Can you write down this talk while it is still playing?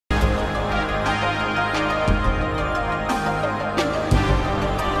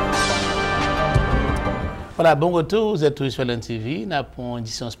Voilà, bon retour, vous êtes tous sur l'ITV. On a une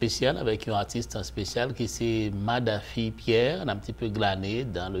édition spéciale avec un artiste spécial qui c'est Madafi Pierre. On a un petit peu glané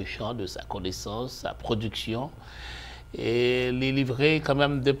dans le champ de sa connaissance, sa production. Et les livrer quand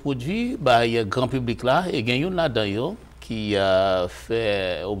même des produits, bah, il y a un grand public là, et il y a une là-dedans qui a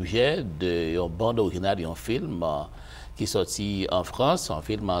fait objet d'une bande originale d'un film qui est sorti en France, un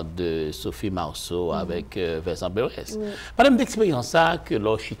film de Sophie Marceau avec Vincent Berès. Parlez-moi d'expérience ça que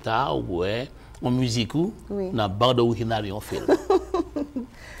l'Ochita ouais, en musique ou dans la bande originale d'un film.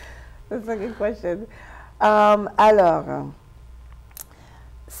 That's a good question. Alors,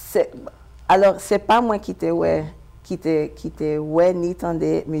 c'est pas moi qui t'ai ouais ni tant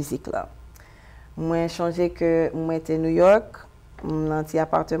de musique là. Moi changé que moi était New York, mon petit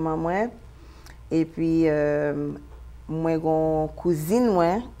appartement moi et puis moi une cousine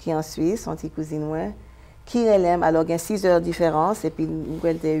moi qui est en Suisse, une petite cousine moi qui relève alors il y a 6 heures de différence et puis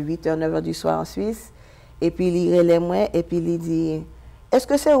elle était 8 h 9 h du soir en Suisse et puis il relève moi et puis il dit est-ce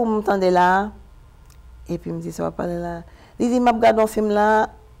que c'est où m'entendez là et puis il me dit ça va parler là. Il dit m'a regardé un film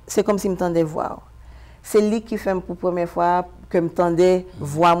là, c'est comme si m'entendait voir. C'est lui qui fait pour la première fois que m'entendais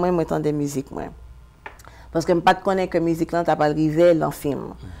voix moi m'entendais musique moi. Parce que je ne connais pas que la musique là, tu pas arrivé dans le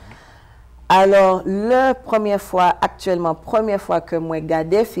film. Alors, la première fois que moi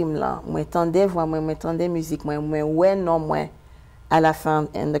regardais le film là, moi entendais voix, moi entendais musique, moi ouais non moi à la fin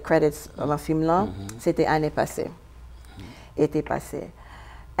in the credits dans le film là, c'était l'année passée. Été passé.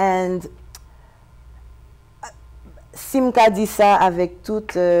 And si je dis ça avec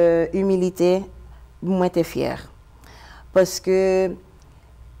toute humilité, moi j'étais fière. Parce que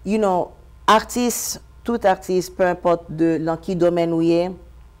you know, tout artiste, peu importe dans quel domaine où il est,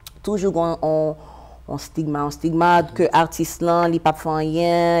 toujours on stigmate que l'artiste là, il pas fait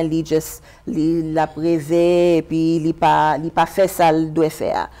rien, il a rêvé et puis il pas fait ça qu'il doit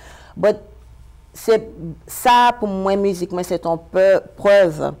faire. Mais c'est ça pour moi musique, moi c'est une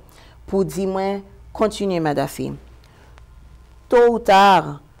preuve pour dire moi continuez Madafi. Tôt ou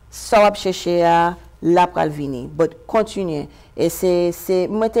tard, ça va chercher à la pral venir, mais continuez. Et c'est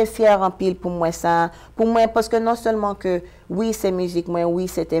moi j'étais fière en pile pour moi ça, pour moi parce que non seulement que oui c'est musique moi, oui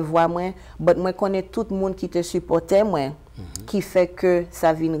c'était voix moi, mais moi connais tout le monde qui te supportait moi, qui fait que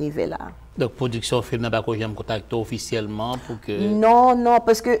ça vient arriver là. Donc production film n'a pas qu'on j'aime contacter officiellement pour que non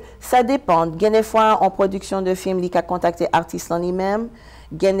parce que ça dépend. Il y a des fois en production de film il a contacté l'artiste en lui-même,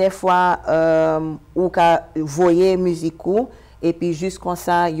 il y a des fois ou qu'a voyer musique et puis juste comme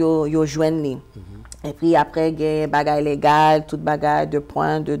ça yo joignent. Et puis après, il y a des bagages légales, toutes bagages de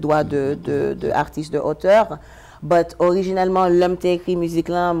points, de droits de artistes, de auteurs. Mais originellement, l'homme qui écrit musique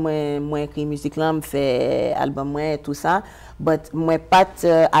là, moi écrit musique là, me fait album moi et tout ça. Mais moi pas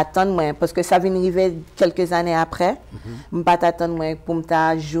attendre moi parce que ça vient arriver quelques années après. Je pas attendre moi pour me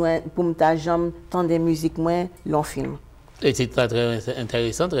jamais tant de musique moi l'on film. Et c'est très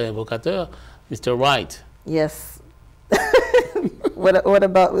intéressant, très évocateur, Mr. Wright. Yes. What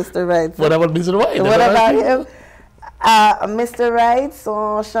about Mr. Wright? What about Mr. Wright? What about him? Mr. Wright,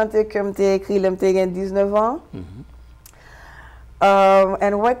 son chanteur que j'ai écrit, j'ai 19 ans.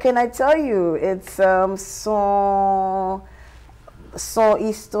 And what can I tell you? It's son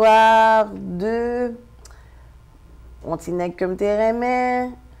histoire de on t'inègre comme t'es aimé.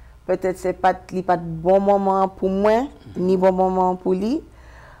 Peut-être c'est pas de bon moment pour moi, ni bon moment pour lui.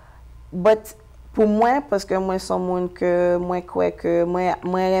 But pour moi, parce que moi, c'est un monde que moi crois que moi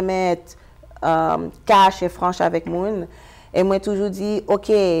j'aime être cash et franche avec monde. Et moi toujours dit, ok,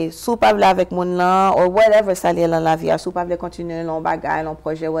 si vous pas avec monde là, ou whatever ça l'est dans la vie, si vous pas continuer dans bagage, dans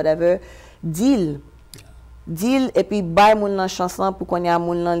projet, whatever, deal et puis bye monde là chance là pour qu'on y a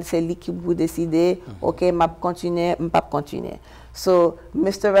monde là, c'est lui qui vous décider, ok, m'a continuer, m'a pas continuer. So,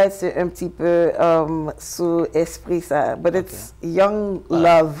 Mr. Right, c'est un petit peu sous esprit ça, but it's young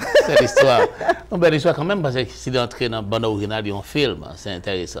love. C'est l'histoire. Une belle histoire quand même parce que si d'entrer dans la bande originale d'un film, c'est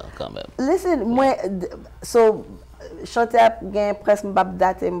intéressant quand même. Listen, moi, so, chanter gain presque m'bap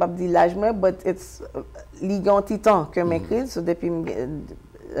date, m'bap dit l'âge moi, but it's ligon titan que m'écrit, so depuis moi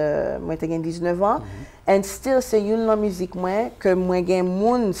j'ai 19 ans, and still c'est une musique moi que moi gain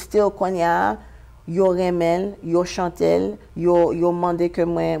moun still connait. Yo remel, yo chantel, yo mandé que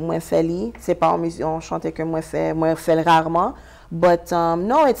moi fait li, c'est pas en musique on chantait que moi fait rarement, but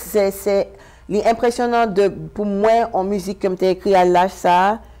no c'est l'impressionnant de pour moi en musique comme tu écrit à l'âge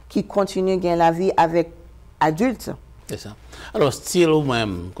ça qui continue gagner la vie avec adultes. C'est ça. Alors style ou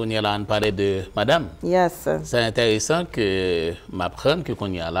même qu'on y a là on parlait de madame. Yes. C'est intéressant que m'apprendre que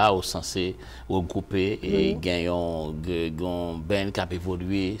qu'on y a là au censé regrouper et gagnons ben cap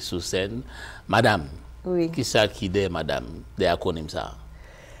évoluer sur scène. Madame. Oui. Qui ça qui dit madame? Des acronymes ça.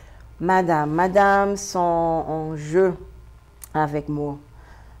 Madame sont en jeu avec moi.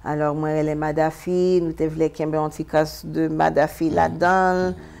 Alors, moi, elle est Madafi, nous voulons qu'il y ait un petit cas de Madafi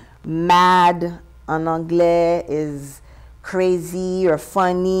là-dedans. Mad, en anglais, is crazy or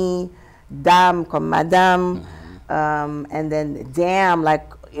funny. Dame, comme madame. And then damn, like,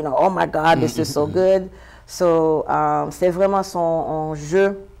 you know, oh my God, this is so good. So, c'est vraiment son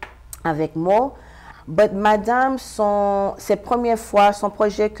jeu avec moi. But madame, c'est la première fois, son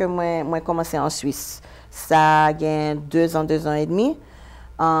projet que moi commencé en Suisse. Ça a gagné 2 ans et demi.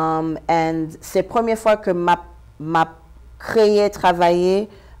 And c'est la première fois que m'a créé, travaillé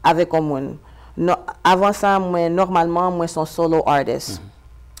avec un monde. No, avant ça, normalement, moi, suis solo artist.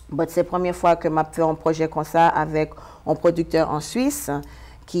 Mais c'est la première fois que m'a fait un projet comme ça avec un producteur en Suisse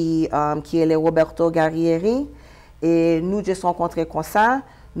qui est le Roberto Garrieri. Et nous, je suis rencontrés comme ça.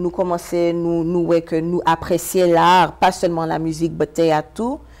 Nous commençons, nous apprécions l'art, pas seulement la musique, mais théâtre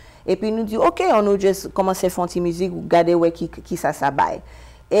tout. Et puis nous dit, OK, on nous juste commencé à faire une musique, regarder qui ça baille.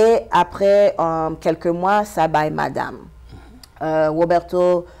 Et après quelques mois, ça baille madame.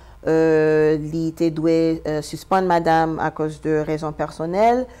 Roberto, il était doué suspendre madame à cause de raisons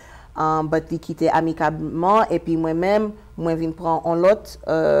personnelles, mais il quittait amicablement. Et puis moi-même, je viens prendre un autre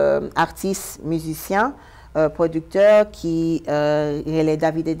artiste, musicien, producteur qui est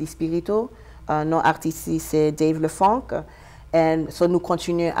David Di Spirito. Notre artiste, c'est Dave Lefunk. Et so nous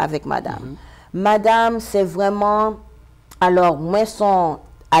continuons avec madame. Madame, c'est vraiment, alors moi, son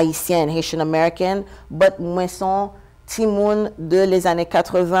haïtienne, Haitian American, mais moi, son timoun de les années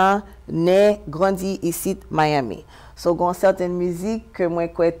 80, né, grandi ici, Miami. So, il y a certaines musiques que moi,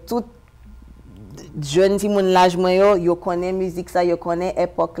 tout jeune timoun l'âge moi, yo connaît musique ça, yo connaît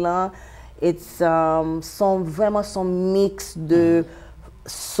époque là. It's vraiment son mix de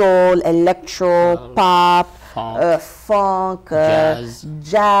soul, electro, pop, funk,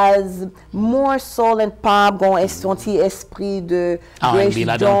 jazz, more soul and pop, gon esprit de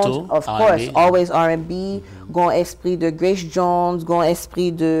Grace Jones, of course, always R&B, gon esprit de Grace Jones, gon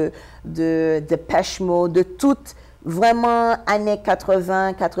esprit de Depeche Mode, de toutes vraiment années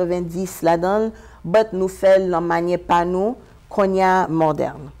 80, 90 là-dedans, but nous fait la manière pas nous, qu'on y a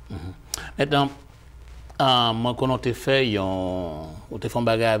moderne. Maintenant, moi, quand on t'a fait, on t'a fait un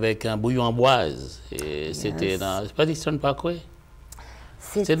bagage avec un bouillon en boise. C'était dans, c'est pas Eastern Parkway?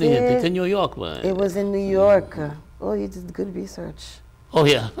 C'était New York. It was in New York. Oh, you did good research. Oh,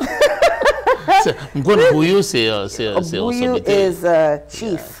 yeah. Bouillon, c'est Bouillon is a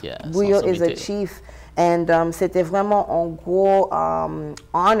chief. Bouillon is a chief. And c'était vraiment un gros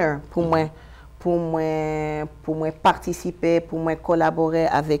honor pour moi. Pour moi participer, pour moi collaborer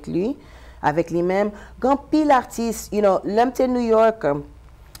avec lui, avec lui-même. Quand pile artiste, you know, l'homme de New York,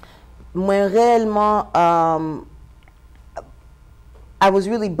 moi réellement, I was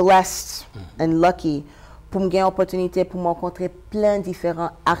really blessed and lucky pour me gagner l'opportunité pour me rencontrer plein de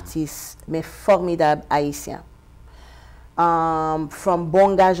différents artistes, mais formidables haïtiens. From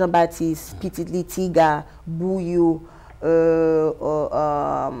Bonga Jean-Baptiste, Petit Litiga, Bouyou,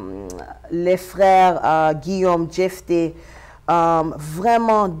 les frères Guillaume, Jeffté,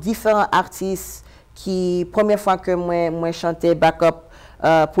 vraiment différents artistes qui, première fois que moi chantais backup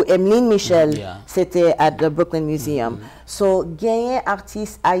pour Emeline Michel, c'était à the Brooklyn Museum. So, gagner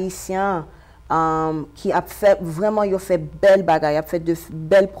artistes haïtiens qui a fait vraiment, ils ont fait belles bagailles, ils ont fait de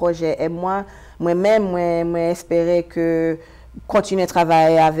belles projets. Et moi-même, moi espérais que continuer à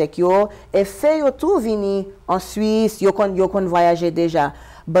travailler avec eux et faire tout venir en Suisse, yo kon voyager déjà,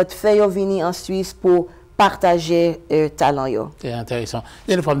 mais faire venir en Suisse pour partager talent yo. C'est intéressant.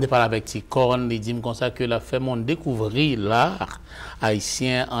 Il y a une femme de parler avec Ticon, il dit comme ça que la fait mon découvrir l'art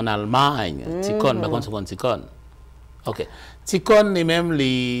haïtien en Allemagne. Ticon, par contre c'est Ticon. OK. Ticon lui-même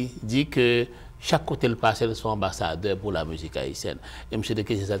dit que chaque côté le passé sont ambassadeurs pour la musique haïtienne. Et M. de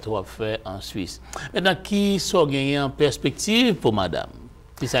c'est ça que tu as fait en Suisse. Maintenant, qui sont gagné en perspective pour madame?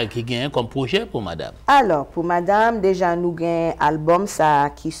 Qui ça qui gagne comme projet pour madame? Alors, pour madame, déjà nous gagnons un album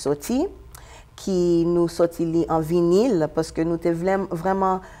ça qui sorti, qui nous sorti en vinyle parce que nous avons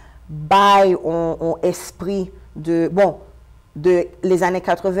vraiment bail en esprit de de les années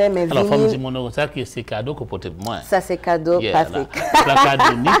 80, mais alors, vinyle... Alors, il faut me dire que c'est cadeau que peut-être moins. Ça, c'est cadeau, Patrick. C'est pas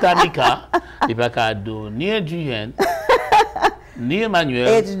cadeau ni Tanika, c'est pas cadeau ni Adrien, ni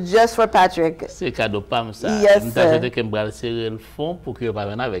Emmanuel. It's just for Patrick. C'est cadeau pas ça. Yes, sir. Je que je serrer le fond pour qu'il ne pas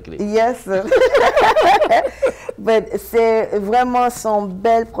venir avec lui. Yes, sir. Mais c'est vraiment son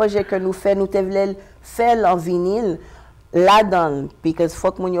bel projet que nous faisons. Nous devons faire en vinyle là-dedans, parce qu'il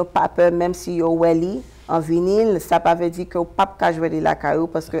faut que nous pas peur, même si vous welly en vinyle, ça ne veut pas dire que vous ne pouvez pas jouer la caillou,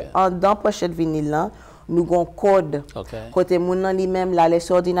 parce que dans la pochette vinyle, nous avons code. Côté moun nan li même là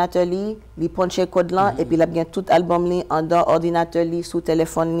sur ordinateur li punche code là et puis là bien tout album li en dans ordinateur li sous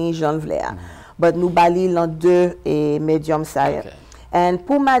téléphone li Jean vle. But nous bali dans deux et médium ça. Et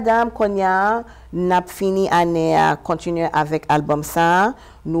pour madame Konya n'a fini année à continuer avec album ça.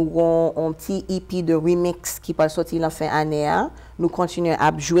 Nous avons un petit EP de remix qui va sortir la fin année. Nous continuons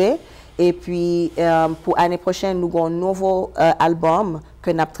à jouer. Et puis, pour l'année prochaine, nous avons un nouveau album que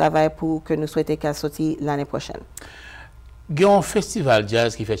nous travaillons pour que nous souhaitons qu'il sorte l'année prochaine. Il y a un festival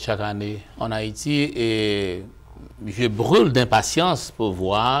jazz qui fait chaque année en Haïti et je brûle d'impatience pour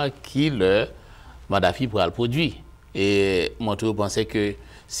voir qui le Madafi pourra le produire. Et moi, je pensais que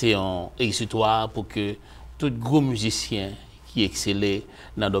c'est un exutoire pour que tout gros musicien qui excellent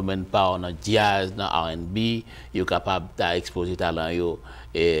dans le domaine par dans jazz, dans R&B, sont capables d'exposer talent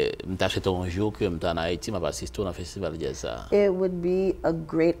et m't'achète un jour que m'ta en Haïti m'a assisté dans le festival jazz. It would be a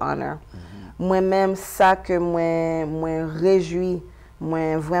great honor. Moi-même ça que moi réjouis,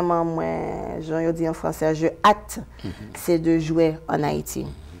 moi vraiment moi j'en dis en français, je hâte c'est de jouer en Haïti.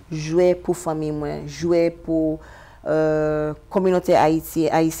 Jouer pour famille moi, jouer pour communauté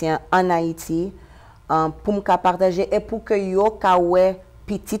haïtienne en Haïti. Pour me partager et pour que yo kawe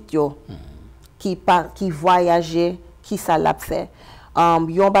petit yo qui voyager qui ça l'a fait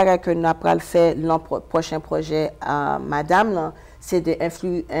yon bagay que nous pral faire l'an prochain projet madame c'est de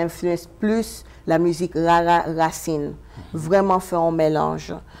influence plus la musique rara racine vraiment faire un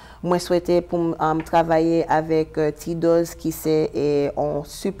mélange. Moi souhaité pour travailler avec Tidos qui c'est un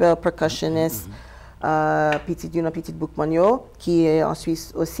super percussionniste petite Boukmanio qui est en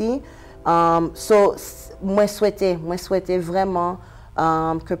Suisse aussi. Moi souhaitais vraiment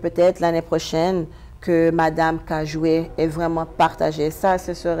que peut-être l'année prochaine que madame qu'a joué et vraiment partager ça,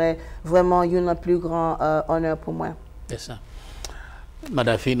 ce serait vraiment un plus grand honneur pour moi. C'est ça.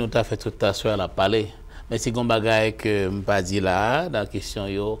 Madafi, nous t'a fait tout à soir la parler. Mais c'est un bagage que je pas dit là, dans la question,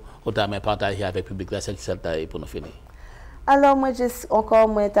 on t'a partagé avec le public là, c'est qui ça pour nous finir. Alors, moi,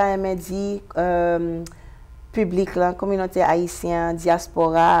 t'as aimé dire, public là, communauté haïtienne,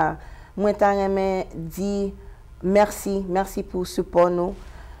 diaspora, moi, t'as aimé dire merci pour support nous.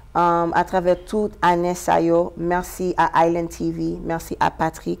 À travers toute année ça yo, merci à ITV, merci à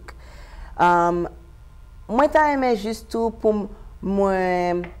Patrick. Moi t'as aimé juste tout pour moi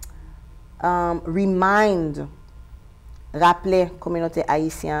rappeler communauté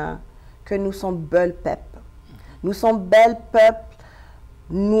haïtienne que nous sommes bel peuple. Nous sommes bel peuple,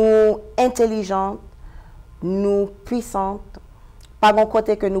 nous intelligents, nous puissantes. Pas bon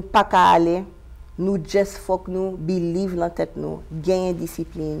côté que nous pas qu'à aller. Nous just faut que nous believe dans tête nous, gagner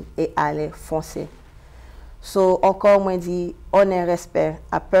discipline et aller foncer. So encore moi dit honneur respect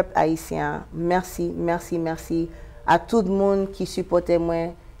à peuple haïtien. Merci à tout le monde qui supportait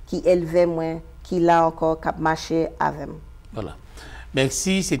moi, qui élevait moi, qui l'a encore cap marché avec moi. Voilà.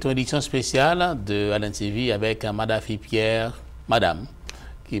 Merci, c'est une édition spéciale de ITV avec Madafi Pierre, madame,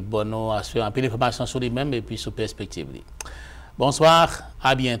 qui bonne à se faire un peu d'informations sur lui-même et puis sur perspective. Bonsoir,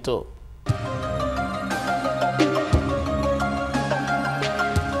 à bientôt.